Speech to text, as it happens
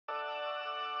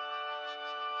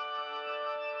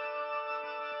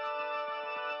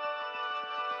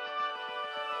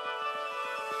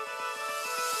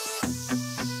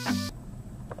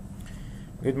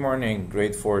Good morning,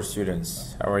 grade 4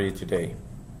 students. How are you today?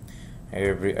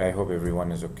 I hope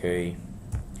everyone is okay.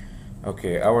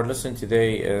 Okay, our lesson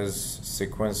today is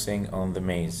sequencing on the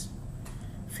maze.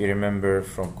 If you remember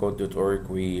from code.org,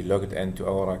 we logged into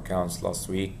our accounts last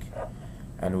week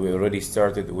and we already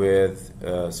started with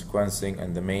sequencing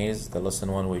and the maze. The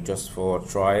lesson 1 we just for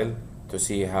trial to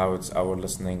see how it's our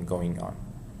listening going on.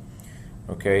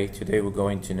 Okay, today we're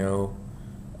going to know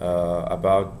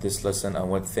about this lesson and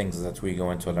what things that we're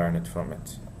going to learn it from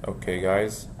it. Okay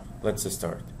guys, let's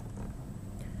start.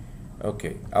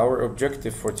 Okay, our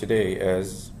objective for today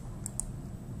is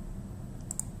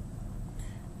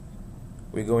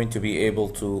we're going to be able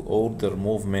to order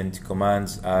movement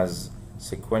commands as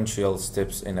sequential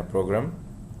steps in a program.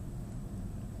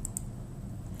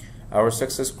 Our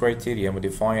success criteria: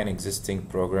 modify an existing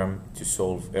program to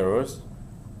solve errors.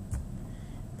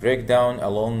 Break down a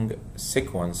long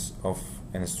sequence of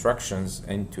instructions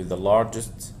into the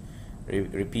largest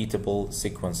repeatable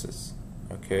sequences.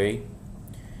 Okay,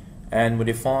 and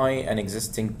modify an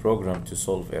existing program to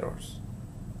solve errors.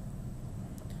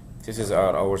 This is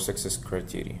our success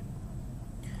criteria.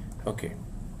 Okay,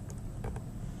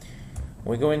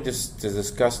 we're going to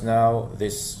discuss now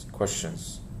these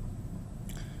questions.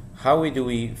 How do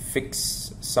we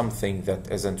fix something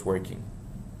that isn't working?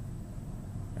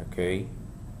 Okay,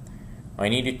 I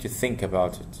need you to think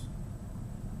about it.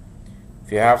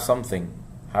 If you have something,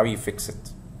 how you fix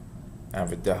it,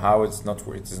 and how it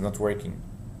is not working.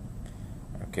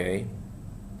 Okay,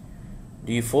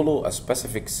 do you follow a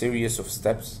specific series of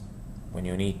steps when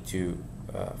you need to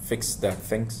fix that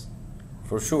things?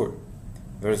 For sure,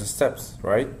 there's steps,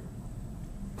 right?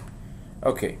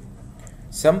 Okay,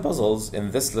 some puzzles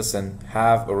in this lesson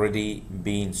have already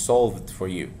been solved for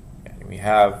you. We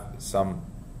have some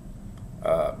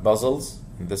puzzles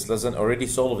in this lesson already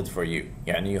solved for you.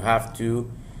 And you have to,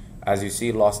 as you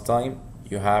see last time,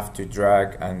 you have to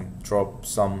drag and drop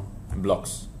some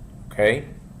blocks. Okay,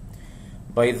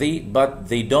 but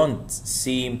they don't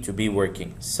seem to be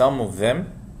working. Some of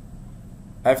them,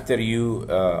 after you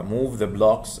move the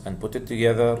blocks and put it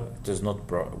together, it is not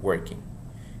working.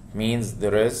 It means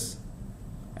there is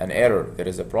an error, there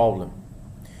is a problem.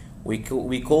 We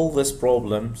call these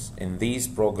problems in these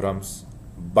programs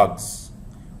bugs.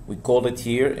 We call it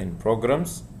here in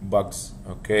programs bugs.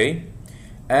 Okay,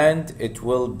 and it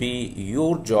will be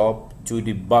your job to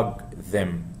debug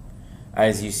them.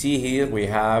 As you see here, we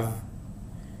have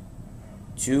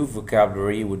two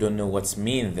vocabulary. We don't know what's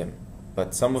mean them,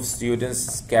 but some of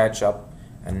students catch up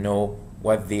and know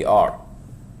what they are.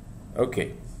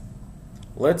 Okay,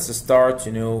 let's start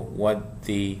to know what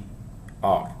they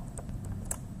are.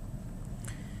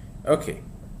 Okay,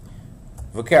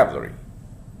 vocabulary.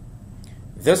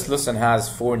 This lesson has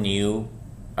 4 new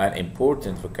and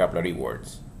important vocabulary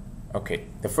words. Okay,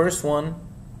 the first one,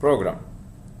 program.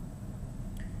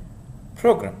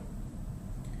 Program.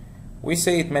 We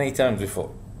say it many times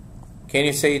before. Can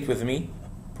you say it with me?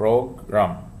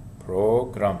 Program.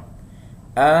 Program.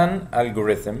 An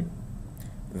algorithm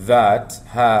that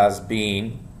has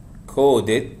been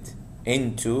coded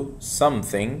into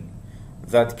something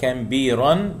that can be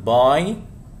run by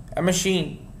a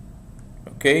machine.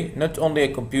 Okay, not only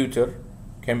a computer,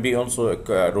 can be also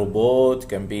a robot,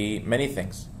 can be many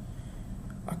things.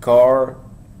 A car,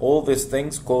 all these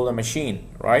things called a machine,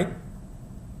 right?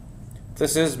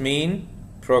 This is mean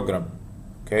program.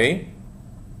 Okay.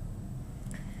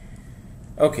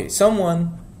 Okay,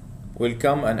 someone will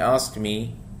come and ask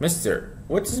me, Mister,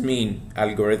 what does mean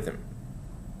algorithm?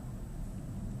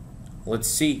 Let's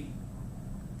see.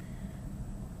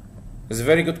 It's a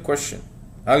very good question.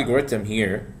 Algorithm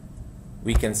here,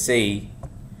 we can say,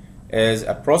 is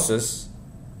a process,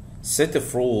 set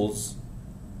of rules.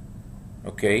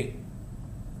 Okay,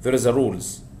 there is a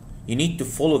rules. You need to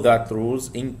follow that rules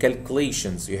in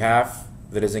calculations.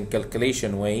 There is a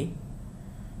calculation way.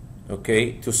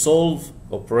 Okay, to solve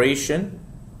operation.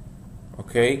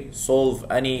 Okay, solve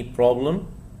any problem.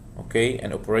 Okay,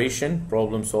 an operation,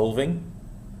 problem solving.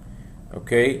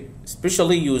 Okay,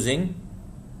 especially using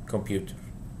computer.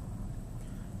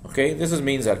 Okay, this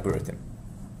means algorithm.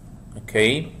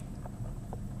 Okay,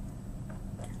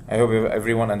 I hope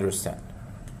everyone understand.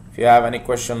 If you have any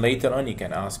question later on, you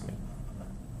can ask me.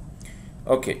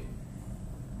 Okay,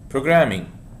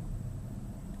 programming.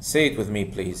 Say it with me,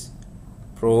 please.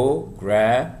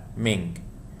 Programming.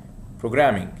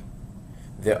 Programming.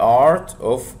 The art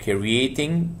of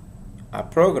creating a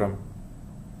program.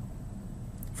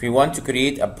 If we want to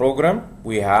create a program,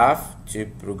 we have to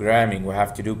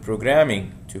do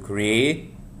programming to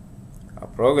create a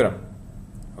program.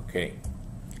 Okay,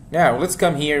 now let's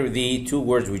come here with the 2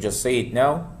 words we just say it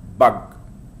now. Bug.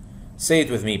 Say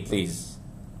it with me, please.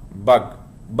 Bug.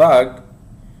 Bug,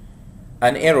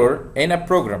 an error in a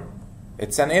program.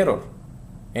 It's an error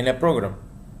in a program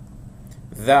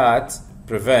that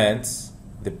prevents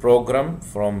the program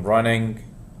from running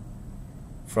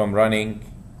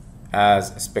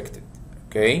as expected.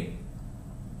 Okay?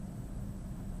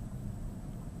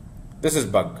 This is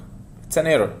bug. It's an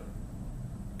error.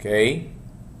 Okay?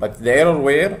 But the error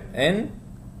where? In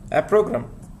a program.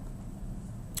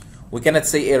 We cannot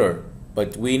say error,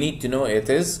 but we need to know it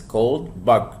is called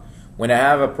bug. When I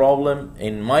have a problem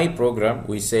in my program,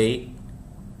 we say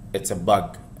it's a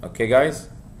bug. Okay, guys?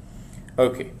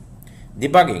 Okay.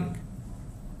 Debugging.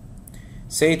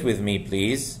 Say it with me,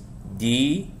 please.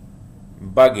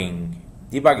 Debugging.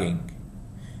 Debugging.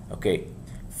 Okay.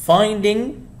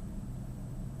 Finding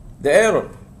the error.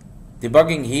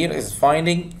 Debugging here is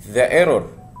finding the error.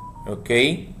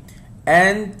 Okay?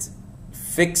 And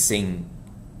fixing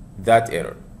that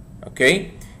error.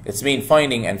 Okay? It's mean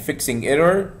finding and fixing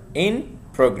error in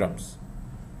programs.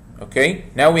 Okay?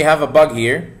 Now we have a bug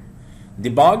here.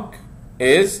 Debug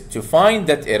is to find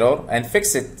that error and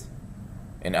fix it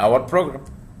in our program.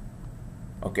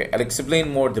 Okay, I'll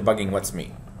explain more debugging what's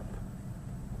mean.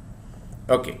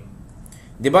 Okay.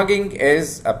 Debugging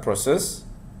is a process.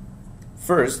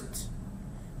 First,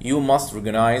 you must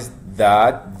recognize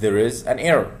that there is an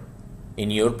error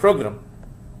in your program.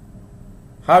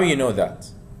 How you know that?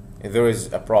 If there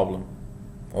is a problem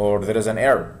or there is an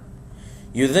error.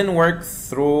 You then work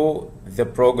through the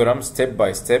program step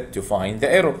by step to find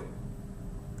the error.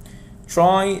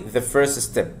 Try the first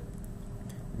step.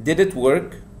 Did it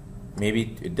work?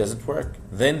 Maybe it doesn't work.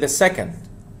 Then the second.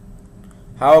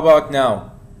 How about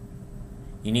now?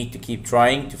 You need to keep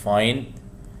trying to find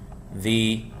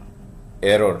the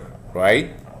error,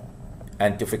 right?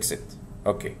 And to fix it.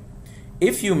 Okay.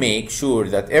 If you make sure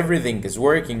that everything is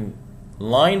working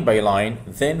line by line,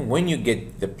 then when you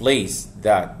get the place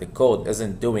that the code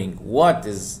isn't doing what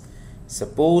is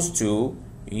supposed to,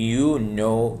 you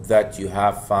know that you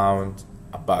have found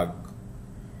a bug.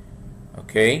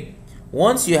 Okay?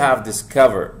 Once you have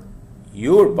discovered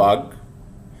your bug,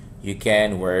 you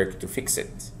can work to fix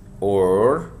it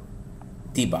or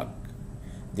debug.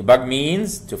 Debug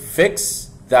means to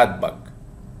fix that bug.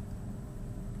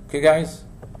 Okay, guys?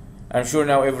 I'm sure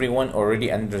now everyone already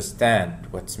understand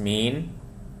what's mean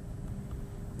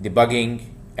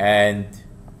debugging and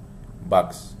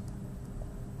bugs.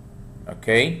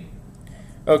 Okay?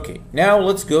 Okay, now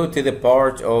let's go to the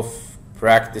part of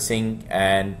practicing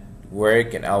and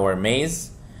work in our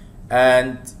maze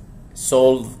and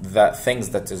solve the things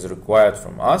that is required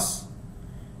from us,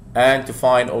 and to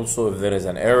find also if there is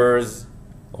an errors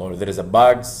or there is a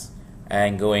bugs,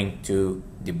 and going to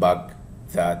debug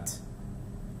that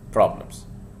problems.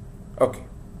 Okay.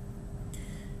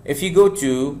 If you go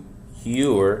to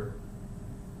your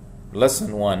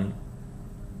lesson 1,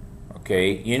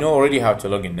 okay, you know already how to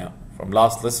log in now. From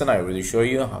last lesson, I already showed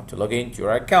you how to log into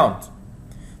your account.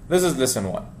 This is lesson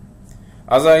 1.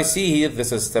 As I see here,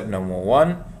 this is step number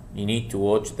 1. You need to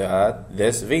watch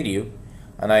this video,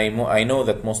 and I know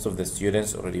that most of the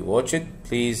students already watch it.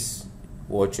 Please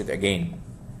watch it again.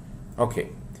 Okay.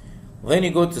 Then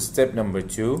you go to step number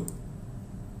 2.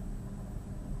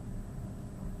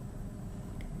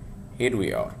 Here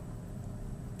we are.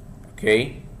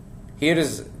 Okay. Here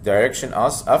is direction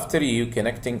us. After you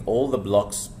connecting all the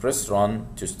blocks, press run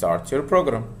to start your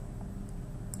program.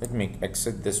 Let me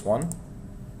exit this one.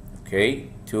 Okay.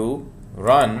 To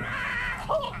run.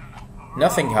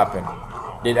 Nothing happened.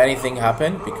 Did anything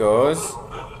happen? Because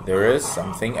there is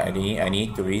something I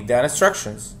need to read the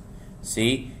instructions.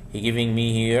 See, he giving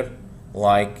me here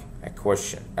like a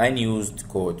question. Unused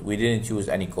code. We didn't use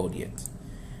any code yet.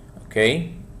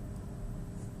 Okay.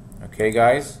 Okay,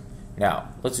 guys. Now,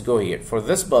 let's go here. For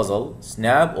this puzzle,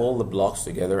 snap all the blocks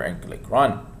together and click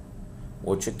run.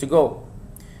 Watch it to go.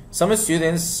 Some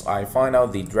students, I find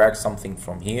out they drag something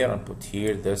from here and put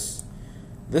here this.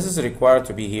 This is required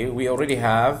to be here. We already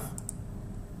have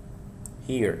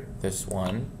here this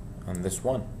one and this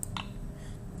one.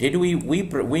 Did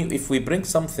if we bring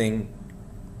something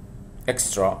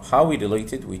extra, how we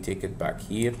delete it? We take it back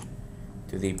here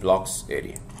to the blocks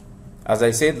area. As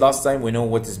I said last time, we know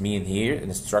what is mean here.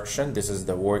 Instruction. This is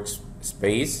the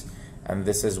workspace, and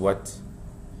this is what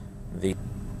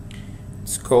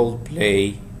it's called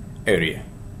play area.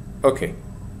 Okay.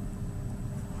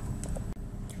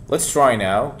 Let's try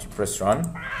now to press run.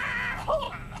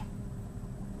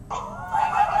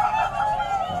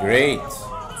 Great,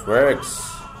 it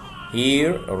works.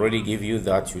 Here already give you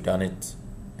that you done it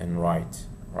and right.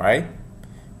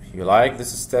 If you like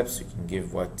these steps, you can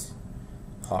give what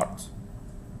heart.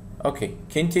 Okay,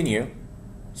 continue.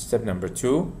 Step number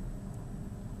 2.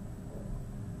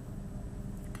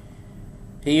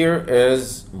 Here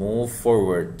is move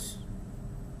forward.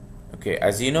 Okay,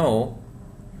 as you know,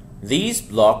 these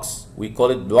blocks, we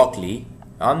call it Blockly.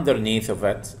 Underneath of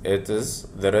it,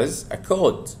 there is a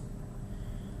code.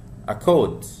 A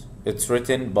code. It's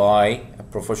written by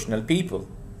professional people.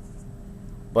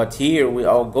 But here we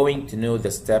are going to know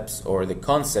the steps or the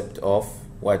concept of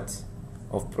what?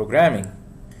 Of programming.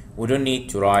 We don't need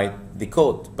to write the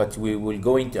code, but we will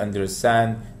going to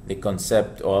understand the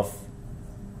concept of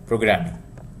programming.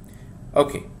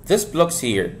 Okay, this blocks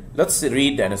here. Let's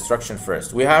read the instruction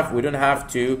first. We don't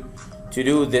have to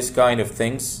do this kind of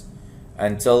things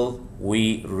until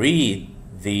we read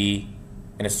the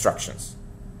instructions.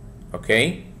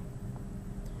 Okay?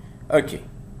 Okay.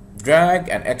 Drag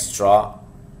an extra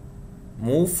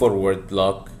move forward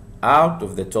block out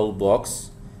of the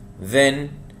toolbox,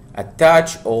 then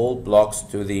attach all blocks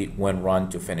to the when run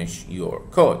to finish your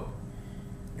code.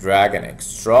 Drag an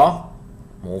extra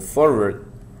move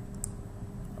forward.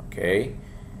 Okay.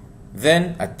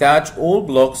 Then attach all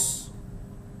blocks.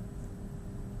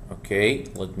 Okay,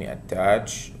 let me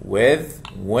attach with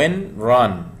when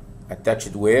run. Attach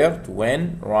it where? To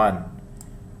when run.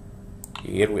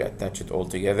 Here we attach it all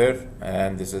together,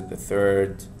 and this is the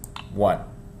third one.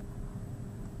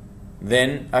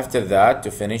 Then after that,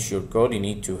 to finish your code, you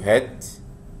need to hit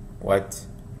what?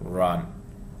 Run.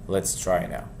 Let's try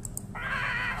now.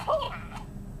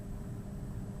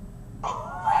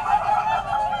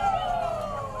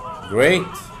 Great,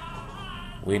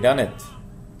 we done it.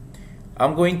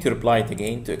 I'm going to reply it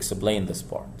again to explain this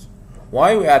part.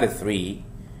 Why we added 3?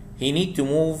 He need to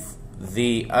move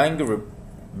the Angry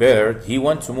Bird. He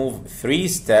want to move 3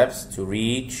 steps to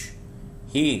reach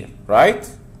here, right?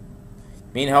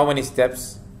 Mean how many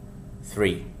steps?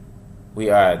 3. We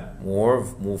add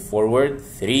move forward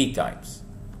 3 times.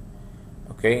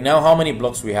 Okay, now how many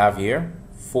blocks we have here?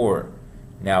 4.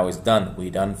 Now it's done. We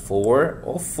done 4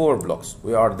 of 4 blocks.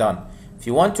 We are done. If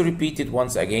you want to repeat it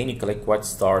once again, you click what?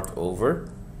 Start over.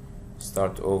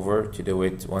 Start over to do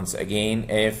it once again.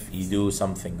 If you do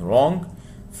something wrong,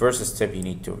 first step, you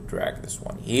need to drag this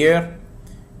one here,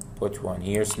 put one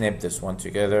here, snip this one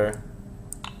together,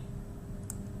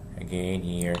 again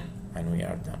here, and we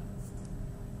are done.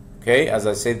 Okay, as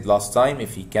I said last time,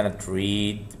 if you cannot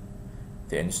read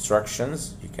the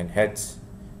instructions, you can hit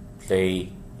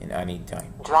play in any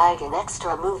time. Drag an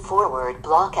extra move forward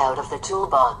block out of the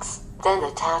toolbox, then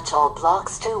attach all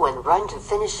blocks to and run to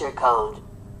finish your code.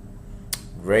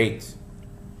 Great.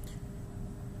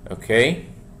 Okay,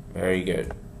 very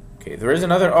good. Okay, there is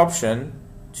another option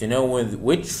to know with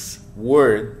which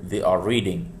word they are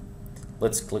reading.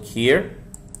 Let's click here.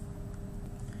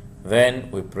 Then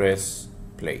we press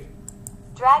play.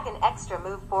 Drag an extra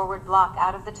move forward block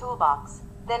out of the toolbox.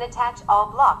 Then attach all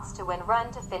blocks to when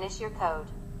run to finish your code.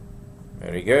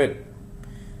 Very good.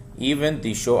 Even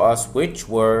they show us which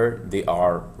word they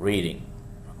are reading.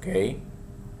 Okay.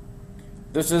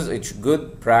 This is a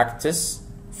good practice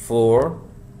for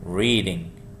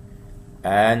reading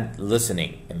and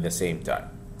listening in the same time.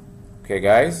 Okay,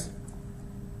 guys?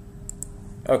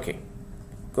 Okay.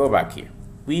 Go back here.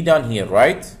 We done here,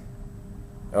 right?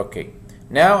 Okay.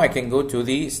 Now I can go to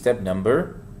the step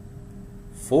number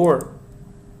 4.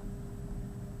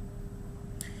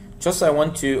 Just I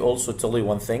want to also tell you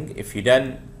one thing. If you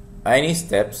done any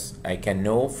steps, I can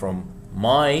know from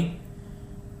my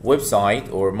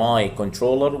website or my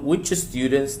controller which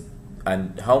students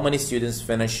and how many students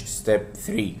finish step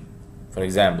 3. For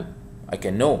example, I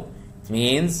can know. It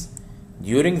means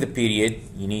during the period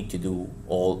you need to do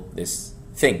all these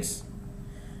things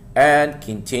and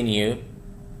continue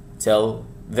till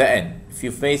the end. If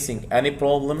you're facing any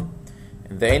problem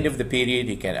at the end of the period,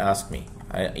 you can ask me.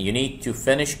 You need to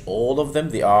finish all of them.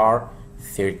 They are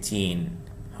 13.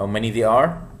 How many they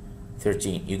are?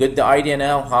 13. You get the idea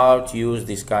now how to use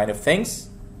these kind of things?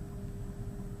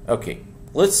 Okay,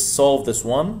 let's solve this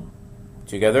one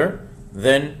together.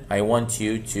 Then I want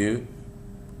you to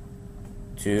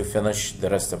finish the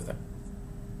rest of them.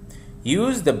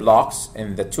 Use the blocks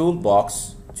in the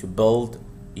toolbox to build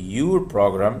your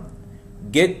program.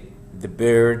 Get the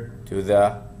bird to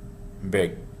the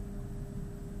big.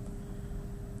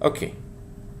 Okay,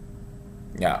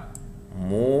 now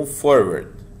move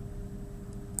forward.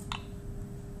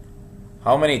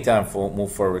 How many times for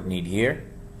move forward need here?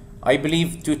 I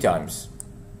believe 2 times.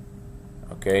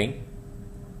 Okay.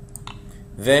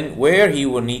 Then where he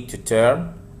will need to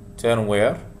turn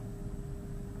where?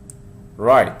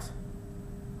 Right.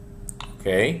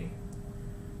 Okay.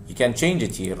 You can change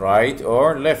it here, right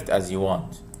or left as you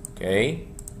want. Okay.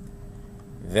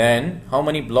 Then how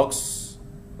many blocks?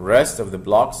 Rest of the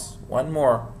blocks? One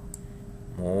more.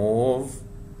 Move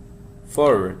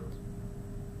forward.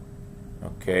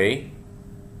 Okay.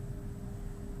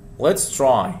 Let's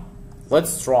try.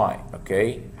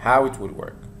 Okay, how it will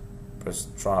work. Press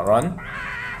try run.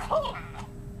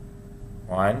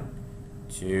 1,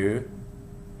 2.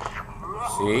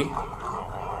 See,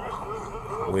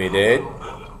 we did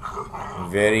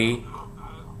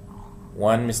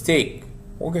one mistake.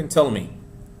 Who can tell me?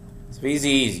 It's very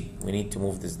easy. We need to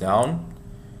move this down,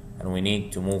 and we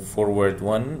need to move forward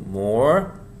one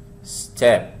more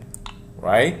step,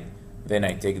 right? Then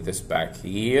I take this back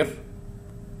here,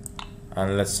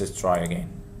 and let's just try again.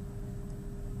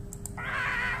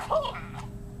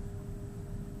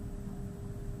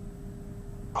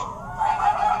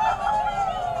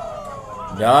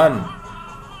 Done.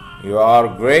 You are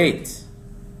great.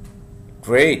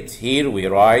 Here we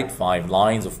write 5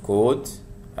 lines of code,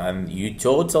 and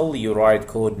you write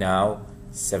code now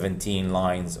 17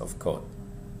 lines of code.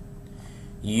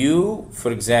 You,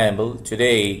 for example,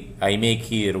 today I make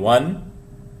here one,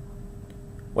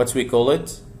 what we call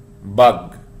it?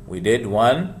 Bug. We did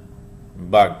one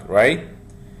bug, right?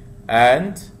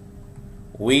 And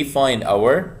we find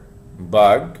our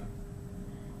bug,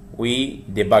 we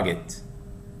debug it.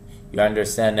 You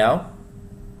understand now?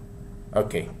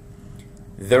 Okay.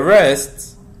 The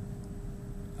rest,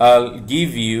 I'll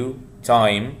give you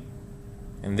time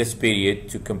in this period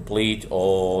to complete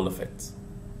all of it.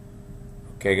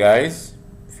 Okay, guys?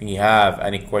 If you have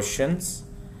any questions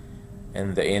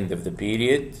in the end of the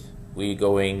period, we're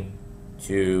going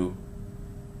to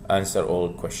answer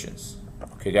all questions.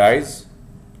 Okay, guys?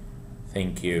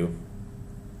 Thank you.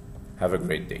 Have a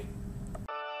great day.